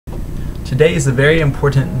Today is a very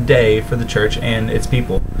important day for the church and its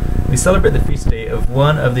people. We celebrate the feast day of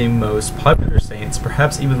one of the most popular saints,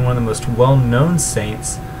 perhaps even one of the most well-known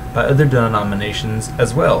saints by other denominations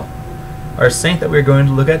as well. Our saint that we're going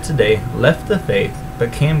to look at today left the faith,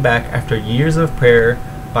 but came back after years of prayer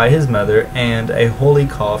by his mother and a holy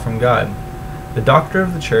call from God. The doctor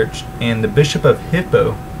of the church and the Bishop of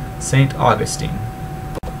Hippo, St. Augustine.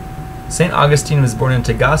 St. Augustine was born in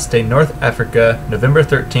Tagaste, North Africa, November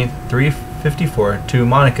 13th, 354, to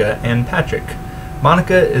Monica and Patrick.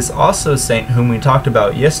 Monica is also a saint whom we talked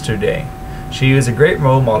about yesterday. She is a great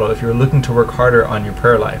role model if you're looking to work harder on your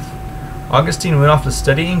prayer life. Augustine went off to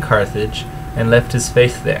study in Carthage and left his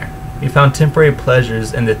faith there. He found temporary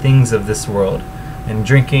pleasures in the things of this world, in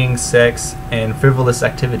drinking, sex, and frivolous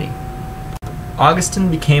activity. Augustine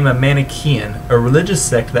became a Manichaean, a religious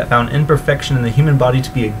sect that found imperfection in the human body to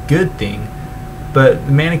be a good thing, but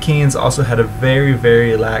the Manichaeans also had a very,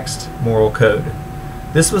 very lax moral code.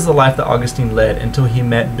 This was the life that Augustine led until he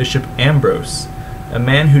met Bishop Ambrose, a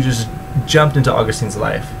man who just jumped into Augustine's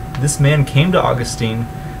life. This man came to Augustine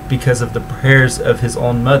because of the prayers of his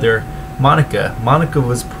own mother, Monica. Monica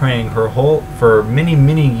was praying for many,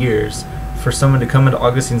 many years for someone to come into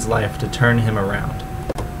Augustine's life to turn him around.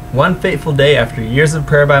 One fateful day, after years of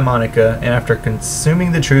prayer by Monica, and after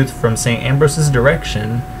consuming the truth from St. Ambrose's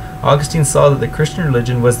direction, Augustine saw that the Christian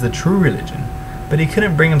religion was the true religion, but he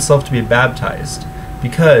couldn't bring himself to be baptized,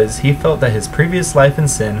 because he felt that his previous life in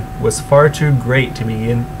sin was far too great to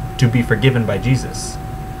be forgiven by Jesus.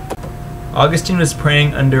 Augustine was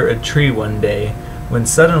praying under a tree one day, when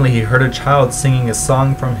suddenly he heard a child singing a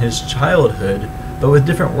song from his childhood, but with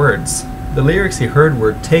different words. The lyrics he heard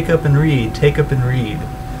were, "Take up and read, take up and read."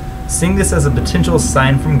 Seeing this as a potential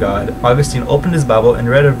sign from God, Augustine opened his Bible and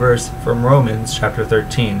read a verse from Romans chapter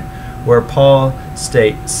 13, where Paul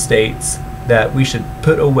states that we should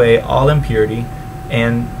put away all impurity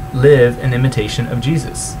and live in imitation of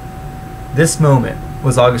Jesus. This moment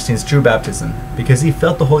was Augustine's true baptism, because he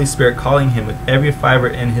felt the Holy Spirit calling him with every fiber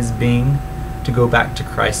in his being to go back to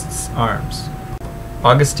Christ's arms.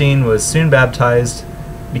 Augustine was soon baptized,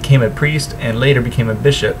 became a priest, and later became a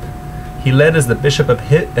bishop. He led as the Bishop of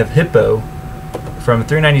Hippo from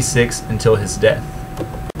 396 until his death.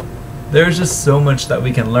 There is just so much that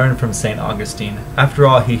we can learn from St. Augustine. After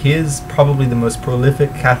all, he is probably the most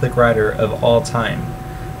prolific Catholic writer of all time.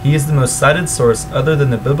 He is the most cited source other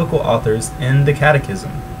than the biblical authors in the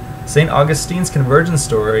Catechism. St. Augustine's conversion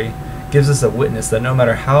story gives us a witness that no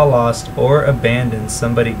matter how lost or abandoned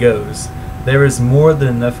somebody goes, there is more than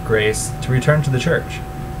enough grace to return to the church.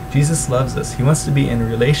 Jesus loves us. He wants to be in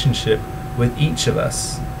relationship with each of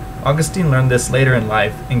us. Augustine learned this later in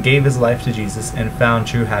life and gave his life to Jesus and found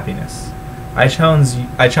true happiness. I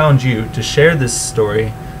challenge you to share this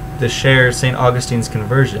story, to share St. Augustine's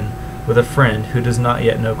conversion with a friend who does not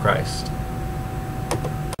yet know Christ.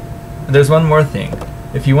 And there's one more thing.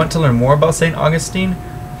 If you want to learn more about St. Augustine,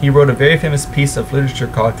 he wrote a very famous piece of literature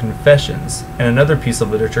called Confessions, and another piece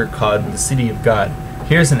of literature called The City of God.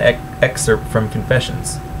 Here's an excerpt from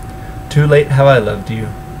Confessions. Too late have I loved you,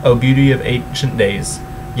 O beauty of ancient days,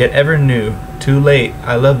 yet ever new, too late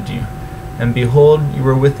I loved you. And behold, you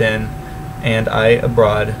were within, and I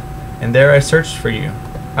abroad, and there I searched for you.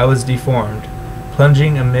 I was deformed,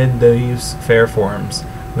 plunging amid those fair forms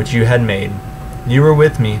which you had made. You were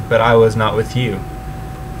with me, but I was not with you.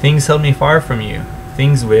 Things held me far from you,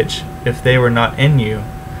 things which, if they were not in you,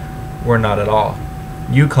 were not at all.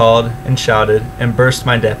 You called and shouted and burst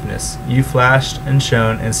my deafness. You flashed and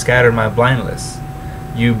shone and scattered my blindness.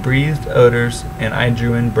 You breathed odors and I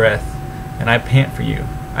drew in breath, and I pant for you.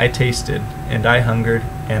 I tasted and I hungered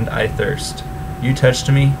and I thirst. You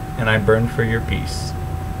touched me and I burned for your peace.